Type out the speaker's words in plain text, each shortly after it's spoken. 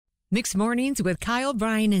Mixed Mornings with Kyle,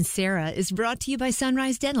 Bryan, and Sarah is brought to you by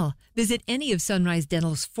Sunrise Dental. Visit any of Sunrise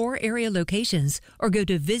Dental's 4 area locations or go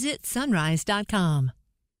to visitsunrise.com.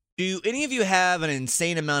 Do any of you have an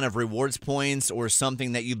insane amount of rewards points or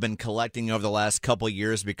something that you've been collecting over the last couple of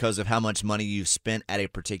years because of how much money you've spent at a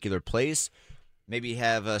particular place? Maybe you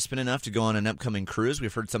have spent enough to go on an upcoming cruise.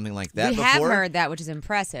 We've heard something like that before. We have heard that, which is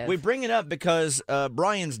impressive. We bring it up because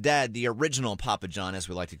Bryan's dad, the original Papa John, as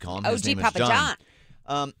we like to call him, his OG name is Papa John.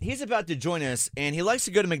 He's about to join us, and he likes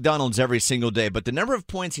to go to McDonald's every single day, but the number of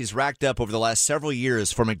points he's racked up over the last several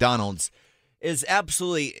years for McDonald's is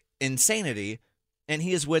absolutely insanity, and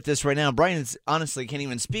he is with us right now. Bryan honestly can't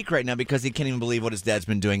even speak right now because he can't even believe what his dad's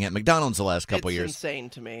been doing at McDonald's the last couple years. It's insane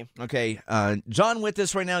to me. Okay, John with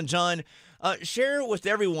us right now. John, share with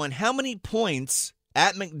everyone how many points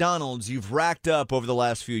at McDonald's you've racked up over the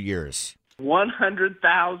last few years.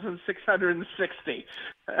 100,660.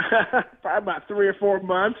 Probably about 3 or 4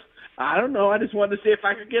 months. I don't know. I just wanted to see if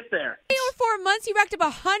I could get there. 3 or 4 months, you racked up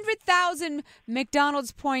 100,000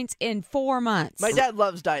 McDonald's points in 4 months. My dad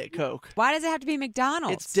loves Diet Coke. Why does it have to be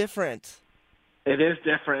McDonald's? It's different. It is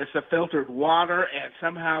different. It's a filtered water, and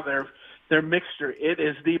somehow their mixture, it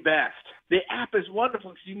is the best. The app is wonderful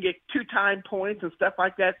because you can get 2-time points and stuff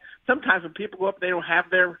like that. Sometimes when people go up, they don't have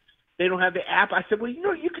the app. I said, well,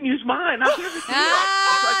 you can use mine. I'll give it to you.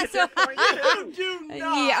 You do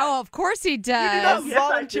not. Yeah, of course he does. You do not Yes, I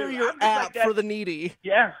volunteer do. your I'm just like app that. for the needy.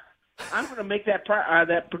 Yeah. I'm going to make that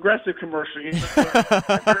progressive commercial.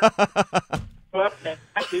 Well,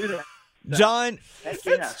 I do that. John, Heck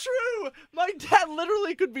yeah. It's true. My dad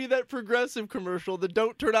literally could be that progressive commercial that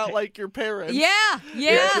don't turn out like your parents. Yeah.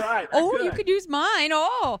 That's right. Oh, That's you good. could use mine.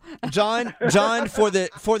 Oh. John, for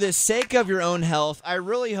the sake of your own health, I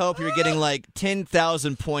really hope you're getting like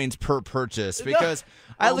 10,000 points per purchase because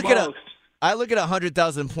I look at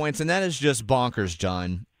 100,000 points and that is just bonkers,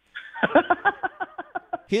 John.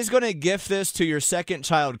 He's going to gift this to your second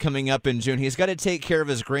child coming up in June. He's got to take care of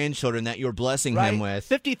his grandchildren that you're blessing him with.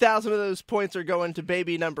 50,000 of those points are going to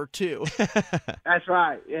baby number 2. That's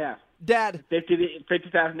right, yeah. Dad,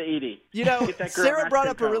 50,000 to Edie. you know, Get that girl Sarah back brought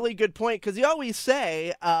to up the a really good point because you always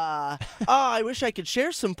say, I wish I could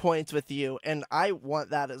share some points with you, and I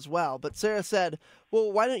want that as well. But Sarah said, well,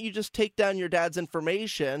 why don't you just take down your dad's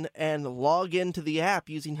information and log into the app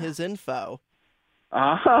using his info?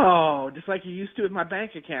 Oh, just like you used to with my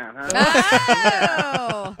bank account, huh?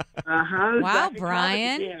 Oh. Uh-huh. Wow, Back in college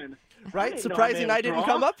Brian. again. Right? I Surprising I didn't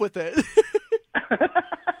come up with it.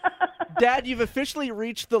 Dad, you've officially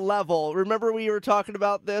reached the level. Remember we were talking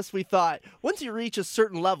about this? We thought, once you reach a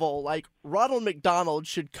certain level, like, Ronald McDonald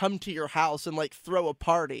should come to your house and, like, throw a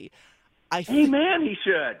party. Hey, man, he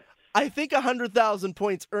should. I think 100,000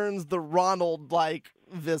 points earns the Ronald, like,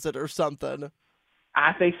 visit or something.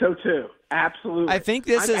 I think so, too. Absolutely. I think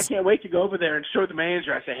I I can't wait to go over there and show the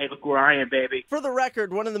manager. I say, hey, look where I am, baby. For the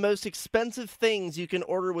record, one of the most expensive things you can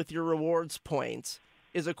order with your rewards points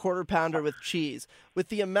is a quarter pounder with cheese. With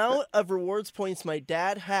the amount of rewards points my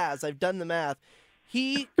dad has, I've done the math,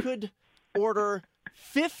 he could order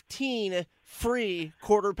 15 free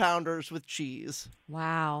quarter pounders with cheese.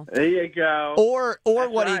 Wow. There you go. Or That's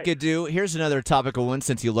what he right. could do, here's another topical one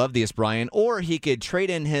since you love these, Bryan, or he could trade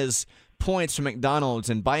in his points from McDonald's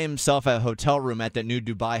and buy himself a hotel room at that new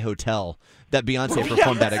Dubai hotel that Beyonce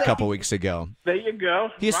performed at a couple weeks ago. There you go.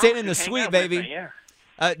 He's Ron staying in can the hang suite, out with baby. me, yeah.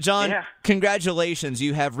 John, Yeah. congratulations.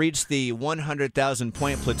 You have reached the 100,000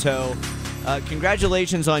 point plateau.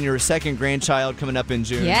 Congratulations on your second grandchild coming up in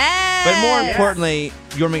June. Yes. But more importantly,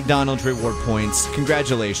 your McDonald's reward points.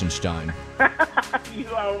 Congratulations, John. You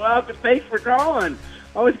are welcome. Thanks for calling.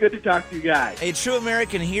 Always good to talk to you guys. A true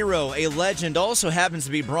American hero, a legend, also happens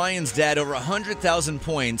to be Bryan's dad, over 100,000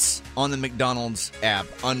 points on the McDonald's app.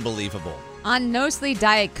 Unbelievable. On mostly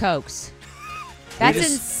Diet Cokes. That's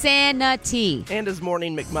insanity, And his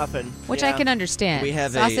morning McMuffin. which Yeah. I can understand. We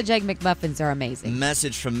have Sausage egg McMuffins are amazing.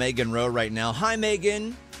 Message from Megan Rowe right now. Hi,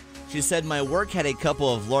 Megan. She said, my work had a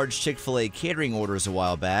couple of large Chick-fil-A catering orders a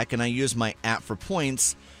while back, and I used my app for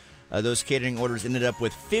points. Those catering orders ended up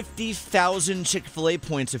with 50,000 Chick-fil-A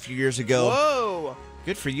points a few years ago. Whoa.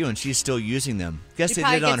 Good for you, and she's still using them. Guess She they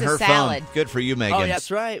probably did it on gets a her salad. phone. Good for you, Megan. Oh, that's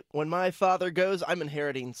right. When my father goes, I'm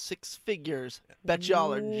inheriting 6 figures. Bet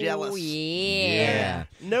y'all are jealous. Oh, Yeah.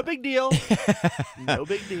 No big deal. No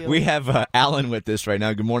big deal. We have Alan with us right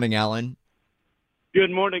now. Good morning, Alan. Good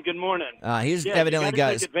morning. Good morning. He's Yeah, evidently you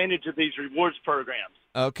gotta got... take advantage of these rewards programs.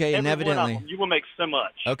 Okay, and Every one of evidently... them, you will make so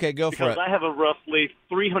much. Okay, go for Because it. I have a roughly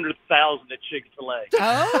 300,000 at Chick-fil-A.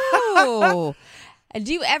 Oh. And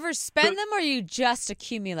do you ever spend them or you just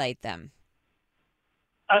accumulate them?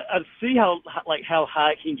 I see how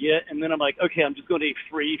high it can get, and then I'm like, okay, I'm just going to eat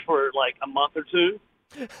free for like a month or two,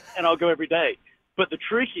 and I'll go every day. But the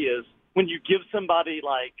trick is when you give somebody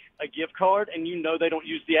like a gift card and you know they don't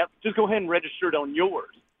use the app, just go ahead and register it on yours.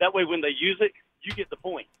 That way, when they use it, you get the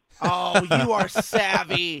point. Oh, you are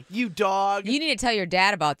savvy, you dog. You need to tell your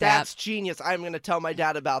dad about that. That's genius. I'm going to tell my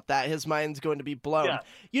dad about that. His mind's going to be blown. Yeah.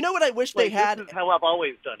 You know what I wish they had? This is how I've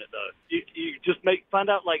always done it, though. You just find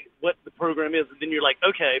out like what the program is, and then you're like,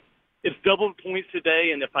 okay, it's double points today,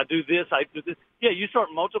 and if I do this, I do this. Yeah, you start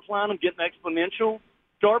multiplying them, getting exponential.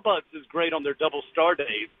 Starbucks is great on their double star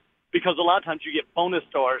days because a lot of times you get bonus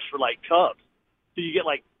stars for like cups. So you get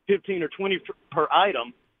like 15 or 20 per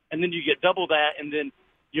item, and then you get double that, and then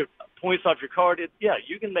your points off your card.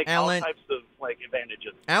 You can make all types of like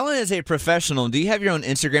advantages. Alan is a professional. Do you have your own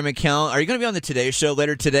Instagram account? Are you going to be on the Today Show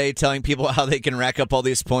later today telling people how they can rack up all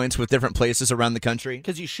these points with different places around the country?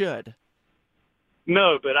 Because you should.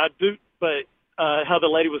 No, but I do. But how the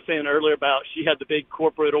lady was saying earlier about she had the big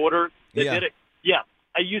corporate order that did it. Yeah,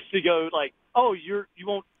 I used to go like, oh, you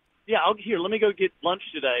won't. Yeah, let me go get lunch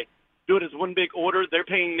today. Do it as one big order. They're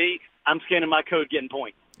paying me. I'm scanning my code, getting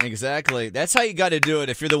points. Exactly. That's how you got to do it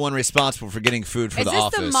if you're the one responsible for getting food for the office.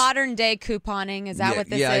 Is this the modern day couponing? Is that what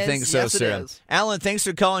this is? Yeah, I think so, yes, Sarah. it is. Alan, thanks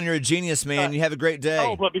for calling. You're a genius, man. You have a great day.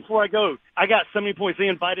 Oh, but before I go, I got so many points. They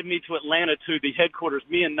invited me to Atlanta to the headquarters,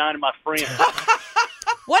 me and 9 of my friends.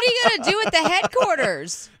 What are you going to do at the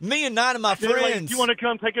headquarters? Me and 9 of my They're friends. like, you want to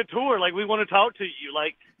come take a tour? Like, we want to talk to you.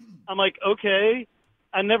 Like, I'm like, okay.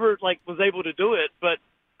 I never was able to do it, but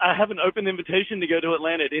I have an open invitation to go to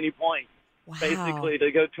Atlanta at any point. Wow. Basically,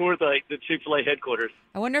 to go tour the Chick-fil-A headquarters.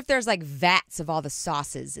 I wonder if there's vats of all the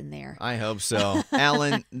sauces in there. I hope so.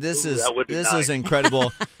 Alan, this is nice.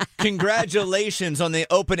 incredible. Congratulations on the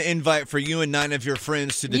open invite for you and 9 of your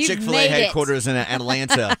friends to the You've Chick-fil-A made it. headquarters in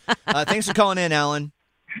Atlanta. Thanks for calling in, Alan.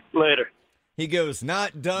 Later. He goes,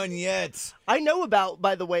 not done yet. I know about,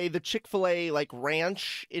 by the way, the Chick-fil-A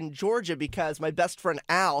ranch in Georgia because my best friend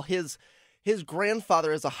Al, his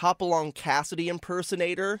grandfather is a Hopalong Cassidy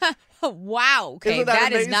impersonator. Wow. Okay, Isn't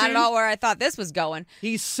that is not at amazing? all where I thought this was going.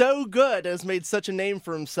 He's so good, has made such a name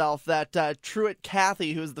for himself that Truett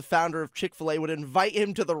Cathy, who is the founder of Chick-fil-A, would invite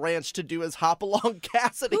him to the ranch to do his Hopalong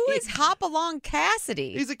Cassidy. Who is Hopalong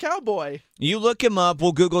Cassidy? He's a cowboy. You look him up.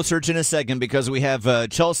 We'll Google search in a second because we have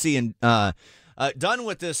Chelsea and done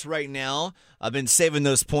with this right now. I've been saving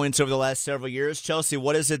those points over the last several years. Chelsea,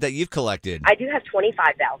 what is it that you've collected? I do have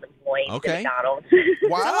 25,000 points Okay. at McDonald's.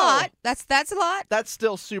 Wow. That's a lot. That's a lot. That's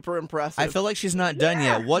still super impressive. I feel like she's not done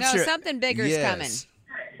yet. What's No, your something bigger's coming.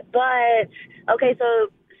 But, okay, so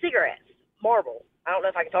cigarettes, Marlboro. I don't know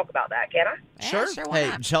if I can talk about that, can I? Yeah, Sure. why Hey,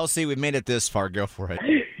 not? Chelsea, we made it this far. Go for it.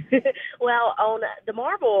 Well, on the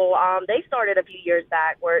Marlboro, they started a few years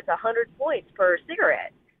back where it's 100 points per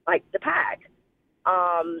cigarette, like the pack.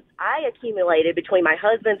 I accumulated between my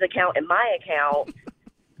husband's account and my account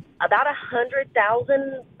about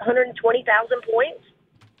 120,000 points.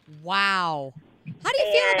 Wow. How do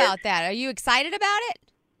you feel And- about that? Are you excited about it?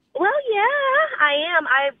 Well, yeah, I am.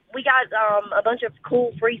 We got a bunch of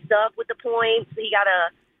cool free stuff with the points. He got a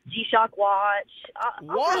G-Shock watch.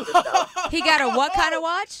 All kinds of stuff. He got a what kind of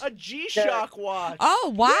watch? A G-Shock watch.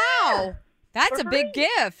 Oh, wow. That's For a big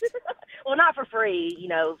gift. Well, not for free,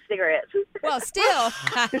 cigarettes. Well, still.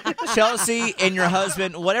 Chelsea and your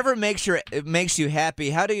husband, whatever makes you happy.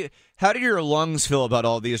 How do your lungs feel about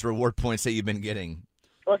all these reward points that you've been getting?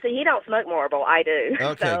 Well, see, he don't smoke Marlboro. I do.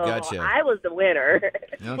 Okay, so gotcha. I was the winner.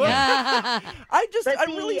 Okay.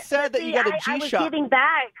 I'm really sad that you got a I was G-Shock. giving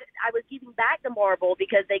back the Marlboro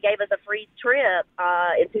because they gave us a free trip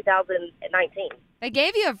in 2019. They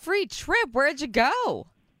gave you a free trip. Where'd you go?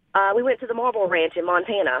 We went to the Marlboro Ranch in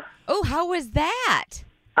Montana. Oh, how was that?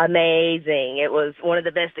 Amazing. It was one of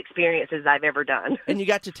the best experiences I've ever done. And you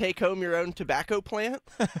got to take home your own tobacco plant?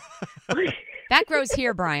 That grows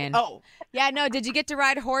here, Brian. Oh. Yeah, no, did you get to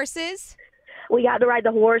ride horses? We got to ride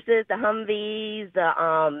the horses, the Humvees,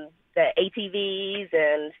 the ATVs,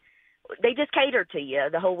 and they just cater to you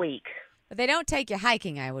the whole week. But they don't take you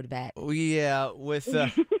hiking, I would bet. Oh, yeah, with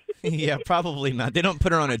yeah, probably not. They don't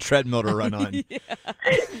put her on a treadmill to run on.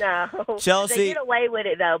 No. Chelsea. They get away with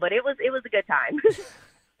it, though, but it was a good time.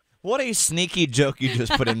 What a sneaky joke you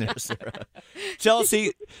just put in there, Sarah.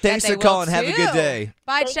 Chelsea, thanks they for calling. will, Have a good too. day.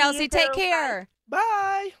 Bye, Thank you, Chelsea. you Take too. care.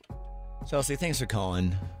 Bye. Chelsea, thanks for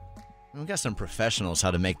calling. We've got some professionals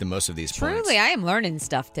how to make the most of these points. Truly, I am learning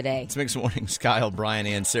stuff today. It's Mixed Mornings, Kyle, Bryan,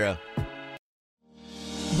 and Sarah.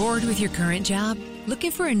 Bored with your current job?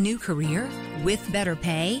 Looking for a new career? With better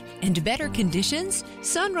pay and better conditions,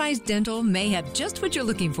 Sunrise Dental may have just what you're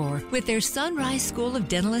looking for with their Sunrise School of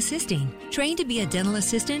Dental Assisting. Trained to be a dental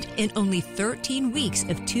assistant in only 13 weeks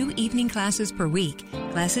of 2 evening classes per week.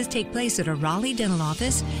 Classes take place at a Raleigh dental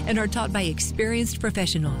office and are taught by experienced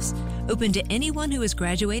professionals. Open to anyone who has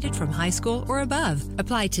graduated from high school or above.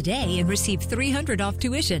 Apply today and receive $300 off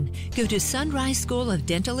tuition. Go to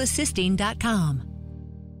sunriseschoolofdentalassisting.com.